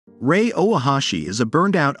Rei Owahashi is a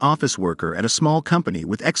burned-out office worker at a small company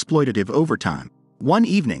with exploitative overtime. One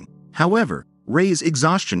evening, however, Rei's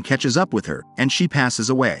exhaustion catches up with her and she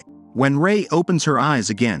passes away. When Rei opens her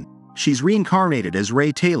eyes again, she's reincarnated as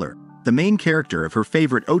Rei Taylor, the main character of her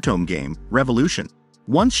favorite Otome game, Revolution.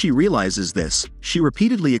 Once she realizes this, she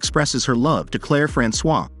repeatedly expresses her love to Claire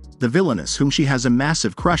Francois, the villainess whom she has a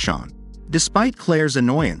massive crush on. Despite Claire's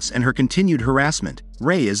annoyance and her continued harassment,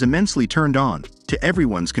 Rei is immensely turned on, to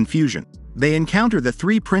everyone's confusion. They encounter the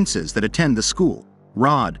three princes that attend the school: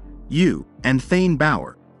 Rod, Yu, and Thane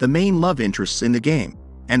Bauer, the main love interests in the game,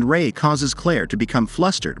 and Rei causes Claire to become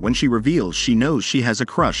flustered when she reveals she knows she has a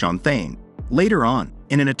crush on Thane. Later on,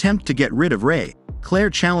 in an attempt to get rid of Rei, Claire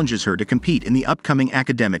challenges her to compete in the upcoming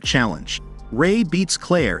academic challenge. Rei beats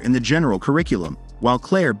Claire in the general curriculum, while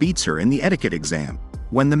Claire beats her in the etiquette exam.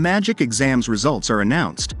 When the magic exam's results are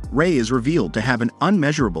announced, Rei is revealed to have an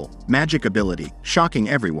unmeasurable magic ability, shocking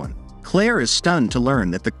everyone. Claire is stunned to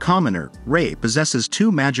learn that the commoner, Rei, possesses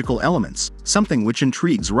two magical elements, something which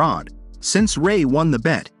intrigues Rod. Since Rei won the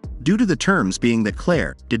bet, due to the terms being that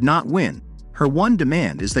Claire did not win, her one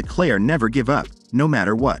demand is that Claire never give up, no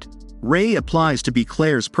matter what. Rei applies to be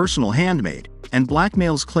Claire's personal handmaid, and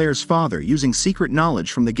blackmails Claire's father using secret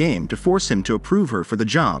knowledge from the game to force him to approve her for the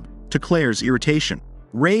job, to Claire's irritation.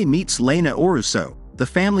 Rei meets Lena Oruso, the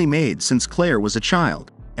family maid since Claire was a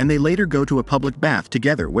child, and they later go to a public bath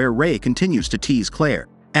together where Rei continues to tease Claire.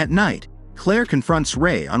 At night, Claire confronts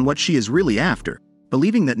Rei on what she is really after,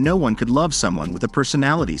 believing that no one could love someone with a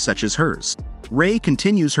personality such as hers. Rei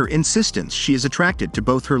continues her insistence she is attracted to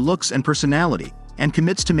both her looks and personality, and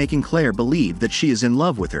commits to making Claire believe that she is in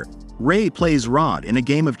love with her. Rei plays Rod in a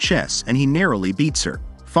game of chess and he narrowly beats her.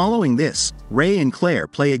 Following this, Rei and Claire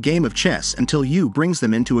play a game of chess until Yu brings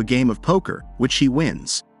them into a game of poker, which he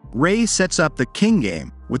wins. Rei sets up the king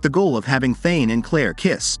game, with the goal of having Thane and Claire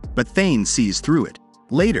kiss, but Thane sees through it.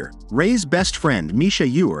 Later, Rei's best friend Misha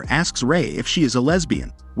Yuri asks Rei if she is a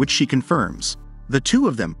lesbian, which she confirms. The two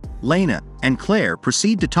of them, Lena and Claire,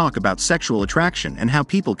 proceed to talk about sexual attraction and how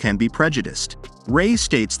people can be prejudiced. Rei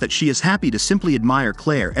states that she is happy to simply admire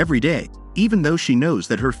Claire every day, even though she knows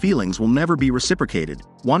that her feelings will never be reciprocated,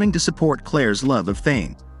 wanting to support Claire's love of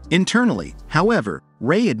Thane. Internally, however,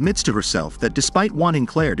 Rei admits to herself that despite wanting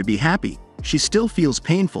Claire to be happy, she still feels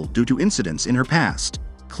painful due to incidents in her past.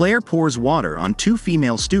 Claire pours water on two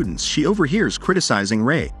female students she overhears criticizing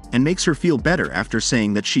Rei, and makes her feel better after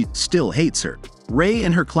saying that she still hates her. Rei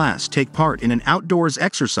and her class take part in an outdoors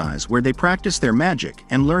exercise where they practice their magic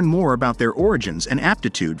and learn more about their origins and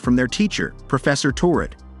aptitude from their teacher, Professor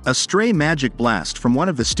Torrid. A stray magic blast from one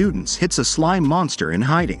of the students hits a slime monster in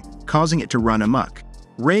hiding, causing it to run amok.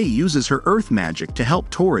 Rei uses her earth magic to help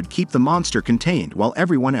Torrid keep the monster contained while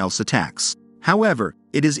everyone else attacks. However,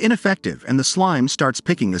 it is ineffective and the slime starts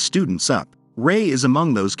picking the students up. Rei is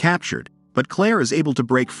among those captured, but Claire is able to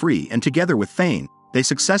break free and together with Thane, they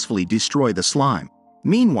successfully destroy the slime.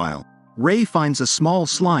 Meanwhile, Rei finds a small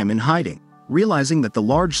slime in hiding, realizing that the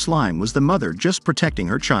large slime was the mother just protecting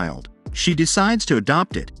her child. She decides to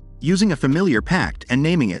adopt it, using a familiar pact and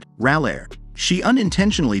naming it Ralair. She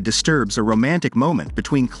unintentionally disturbs a romantic moment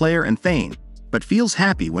between Claire and Thane, but feels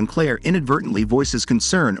happy when Claire inadvertently voices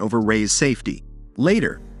concern over Rei's safety.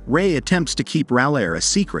 Later, Rei attempts to keep Ralair a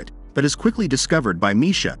secret, but is quickly discovered by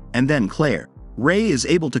Misha and then Claire. Rei is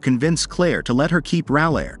able to convince Claire to let her keep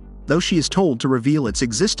Ralair, though she is told to reveal its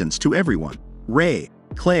existence to everyone. Rei,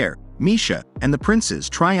 Claire, Misha, and the princes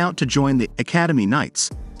try out to join the Academy Knights,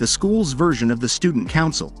 the school's version of the student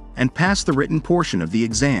council, and pass the written portion of the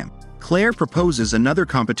exam. Claire proposes another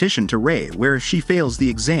competition to Rei where if she fails the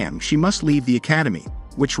exam she must leave the academy,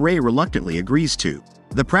 which Rei reluctantly agrees to.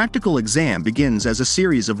 The practical exam begins as a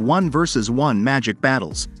series of 1 versus 1 magic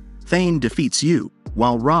battles. Thane defeats Yu,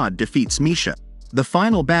 while Rod defeats Misha. The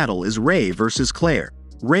final battle is Rei versus Claire.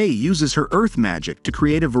 Rei uses her earth magic to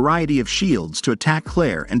create a variety of shields to attack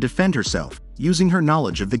Claire and defend herself, using her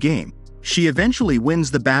knowledge of the game. She eventually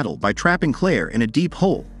wins the battle by trapping Claire in a deep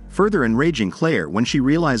hole, further enraging Claire when she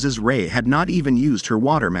realizes Rei had not even used her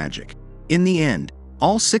water magic. In the end,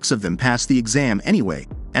 all 6 of them pass the exam anyway,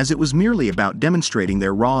 as it was merely about demonstrating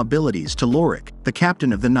their raw abilities to Lorik, the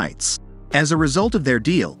captain of the Knights. As a result of their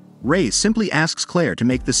deal, Rei simply asks Claire to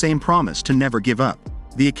make the same promise to never give up.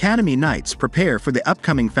 The Academy Knights prepare for the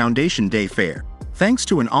upcoming Foundation Day fair. Thanks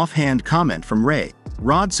to an offhand comment from Rei,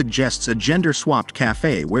 Rod suggests a gender-swapped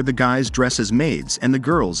cafe where the guys dress as maids and the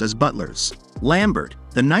girls as butlers. Lambert,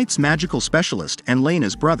 the Knight's magical specialist and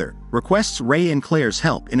Lena's brother, requests Rei and Claire's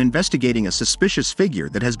help in investigating a suspicious figure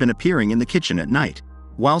that has been appearing in the kitchen at night.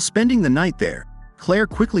 While spending the night there, Claire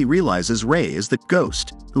quickly realizes Rei is the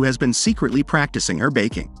ghost who has been secretly practicing her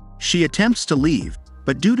baking. She attempts to leave,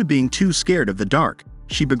 but due to being too scared of the dark,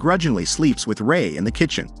 she begrudgingly sleeps with Ray in the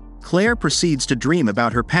kitchen. Claire proceeds to dream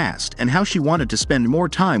about her past and how she wanted to spend more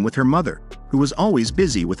time with her mother, who was always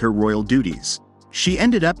busy with her royal duties. She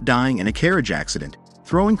ended up dying in a carriage accident,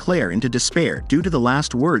 throwing Claire into despair due to the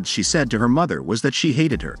last words she said to her mother was that she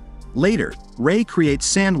hated her. Later, Ray creates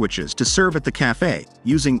sandwiches to serve at the cafe,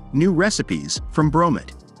 using new recipes from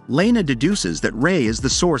Burnout. Lena deduces that Ray is the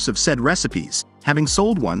source of said recipes, having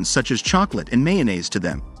sold ones such as chocolate and mayonnaise to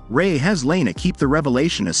them. Ray has Lena keep the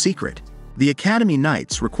revelation a secret. The Academy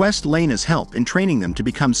Knights request Lena's help in training them to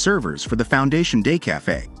become servers for the Foundation Day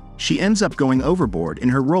Cafe. She ends up going overboard in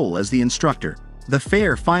her role as the instructor. The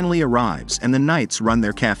fair finally arrives and the Knights run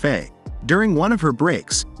their cafe. During one of her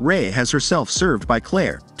breaks, Ray has herself served by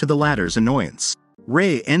Claire, to the latter's annoyance.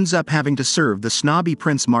 Ray ends up having to serve the snobby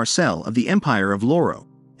Prince Marcel of the Empire of Loro,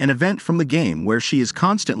 an event from the game where she is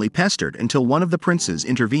constantly pestered until one of the princes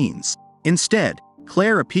intervenes. Instead,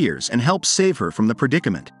 Claire appears and helps save her from the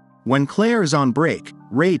predicament. When Claire is on break,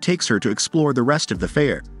 Ray takes her to explore the rest of the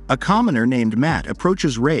fair. A commoner named Matt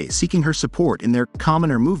approaches Ray seeking her support in their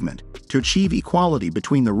commoner movement to achieve equality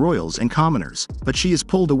between the royals and commoners, but she is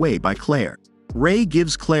pulled away by Claire. Ray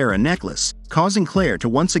gives Claire a necklace, causing Claire to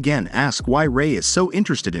once again ask why Ray is so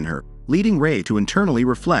interested in her, leading Ray to internally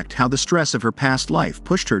reflect how the stress of her past life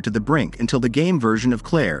pushed her to the brink until the game version of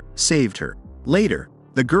Claire saved her. Later,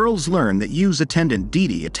 the girls learn that Yu's attendant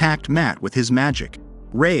Didi attacked Matt with his magic.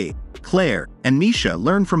 Ray, Claire, and Misha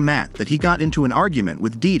learn from Matt that he got into an argument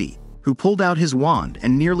with Didi, who pulled out his wand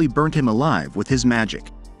and nearly burnt him alive with his magic.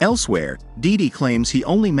 Elsewhere, Didi claims he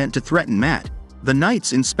only meant to threaten Matt. The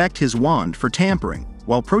Knights inspect his wand for tampering,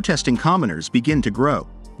 while protesting commoners begin to grow.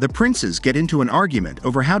 The princes get into an argument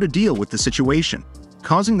over how to deal with the situation,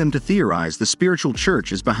 causing them to theorize the spiritual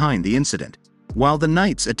church is behind the incident. While the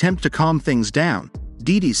Knights attempt to calm things down,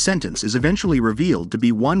 Didi's sentence is eventually revealed to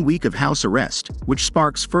be 1 week of house arrest, which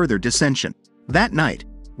sparks further dissension. That night,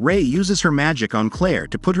 Ray uses her magic on Claire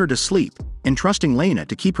to put her to sleep, entrusting Lena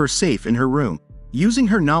to keep her safe in her room. Using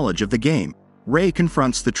her knowledge of the game, Ray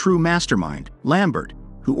confronts the true mastermind, Lambert,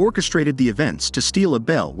 who orchestrated the events to steal a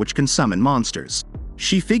bell which can summon monsters.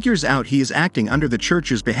 She figures out he is acting under the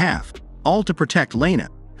church's behalf, all to protect Lena,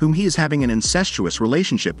 whom he is having an incestuous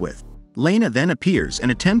relationship with. Lena then appears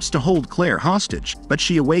and attempts to hold Claire hostage, but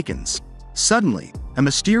she awakens. Suddenly, a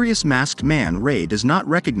mysterious masked man Ray does not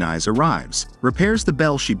recognize arrives, repairs the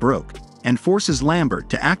bell she broke, and forces Lambert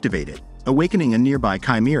to activate it, awakening a nearby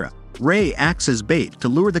chimera. Ray acts as bait to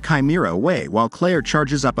lure the chimera away while Claire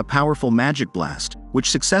charges up a powerful magic blast, which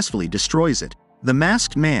successfully destroys it. The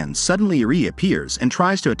masked man suddenly reappears and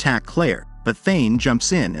tries to attack Claire, but Thane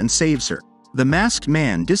jumps in and saves her. The masked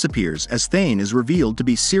man disappears as Thane is revealed to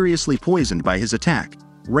be seriously poisoned by his attack.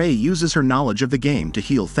 Ray uses her knowledge of the game to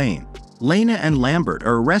heal Thane. Lena and Lambert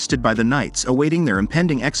are arrested by the Knights awaiting their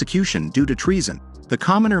impending execution due to treason. The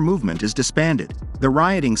commoner movement is disbanded, the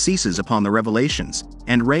rioting ceases upon the revelations,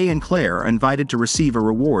 and Ray and Claire are invited to receive a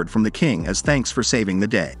reward from the king as thanks for saving the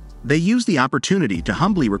day. They use the opportunity to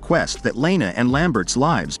humbly request that Lena and Lambert's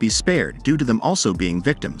lives be spared due to them also being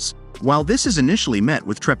victims. While this is initially met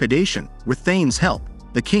with trepidation, with Thane's help,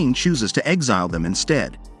 the king chooses to exile them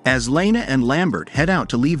instead. As Lena and Lambert head out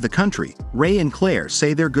to leave the country, Ray and Claire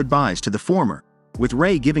say their goodbyes to the former, with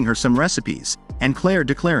Ray giving her some recipes, and Claire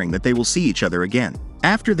declaring that they will see each other again.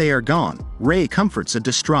 After they are gone, Ray comforts a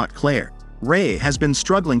distraught Claire. Ray has been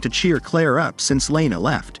struggling to cheer Claire up since Lena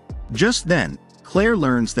left. Just then, Claire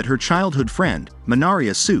learns that her childhood friend,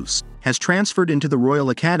 Minaria Seuss, has transferred into the Royal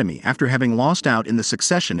Academy after having lost out in the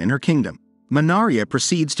succession in her kingdom. Minaria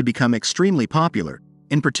proceeds to become extremely popular,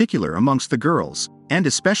 in particular amongst the girls, and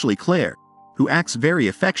especially Claire, who acts very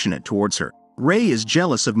affectionate towards her. Ray is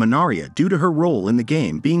jealous of Minaria due to her role in the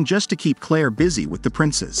game being just to keep Claire busy with the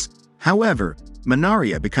princes. However,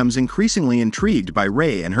 Minaria becomes increasingly intrigued by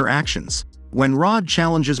Ray and her actions. When Rod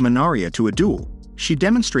challenges Minaria to a duel, she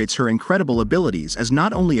demonstrates her incredible abilities as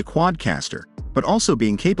not only a quadcaster, but also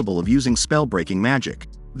being capable of using spell-breaking magic.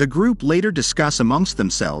 The group later discuss amongst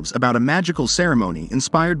themselves about a magical ceremony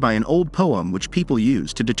inspired by an old poem which people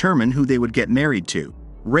use to determine who they would get married to.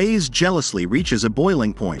 Ray's jealousy reaches a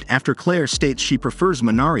boiling point after Claire states she prefers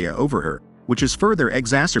Minaria over her, which is further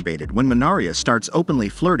exacerbated when Minaria starts openly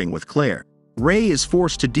flirting with Claire. Ray is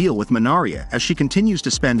forced to deal with Minaria as she continues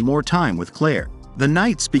to spend more time with Claire. The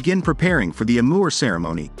Knights begin preparing for the amour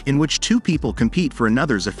ceremony, in which two people compete for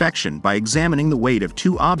another's affection by examining the weight of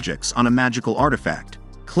two objects on a magical artifact.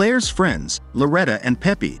 Claire's friends, Loretta and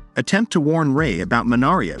Peppy, attempt to warn Ray about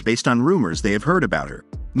Minaria based on rumors they have heard about her.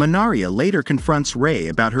 Minaria later confronts Ray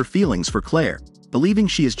about her feelings for Claire. believing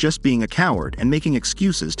she is just being a coward and making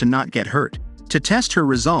excuses to not get hurt. To test her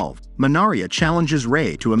resolve, Minaria challenges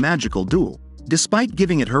Rei to a magical duel. Despite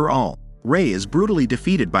giving it her all, Rei is brutally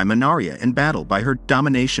defeated by Minaria in battle by her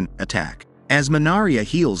domination attack. As Minaria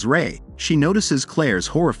heals Rei, she notices Claire's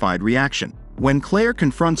horrified reaction. When Claire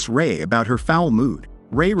confronts Rei about her foul mood,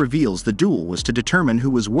 Rei reveals the duel was to determine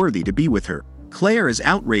who was worthy to be with her. Claire is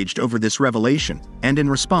outraged over this revelation, and in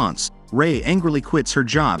response, Rei angrily quits her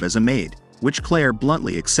job as a maid, which Claire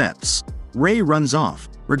bluntly accepts. Rei runs off,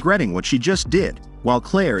 regretting what she just did, while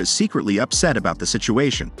Claire is secretly upset about the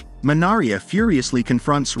situation. Minaria furiously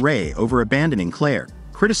confronts Rei over abandoning Claire,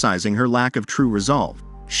 criticizing her lack of true resolve.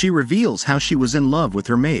 She reveals how she was in love with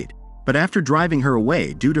her maid, but after driving her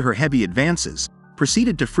away due to her heavy advances,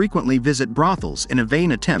 proceeded to frequently visit brothels in a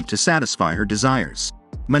vain attempt to satisfy her desires.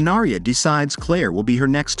 Minaria decides Claire will be her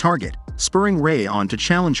next target, spurring Rei on to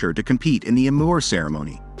challenge her to compete in the Amour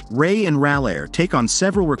ceremony. Rei and Ralaire take on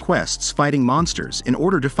several requests fighting monsters in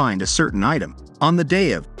order to find a certain item. On the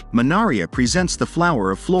day of, Minaria presents the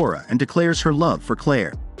flower of Flora and declares her love for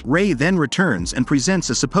Claire. Rei then returns and presents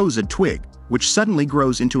a supposed twig, which suddenly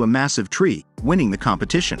grows into a massive tree, winning the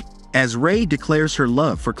competition. As Rei declares her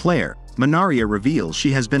love for Claire, Minaria reveals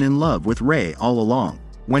she has been in love with Rei all along.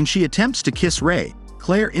 When she attempts to kiss Rei,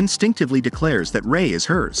 Claire instinctively declares that Rei is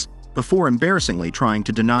hers, before embarrassingly trying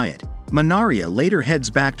to deny it. Minaria later heads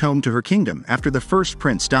back home to her kingdom after the first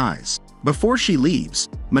prince dies. Before she leaves,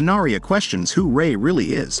 Minaria questions who Rei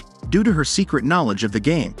really is, due to her secret knowledge of the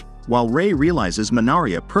game, while Rei realizes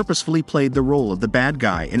Minaria purposefully played the role of the bad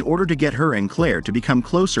guy in order to get her and Claire to become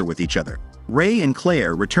closer with each other. Rei and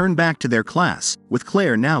Claire return back to their class, with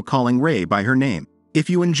Claire now calling Rei by her name. If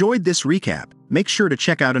you enjoyed this recap, make sure to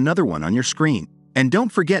check out another one on your screen. And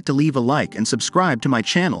don't forget to leave a like and subscribe to my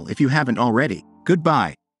channel if you haven't already.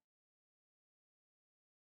 Goodbye.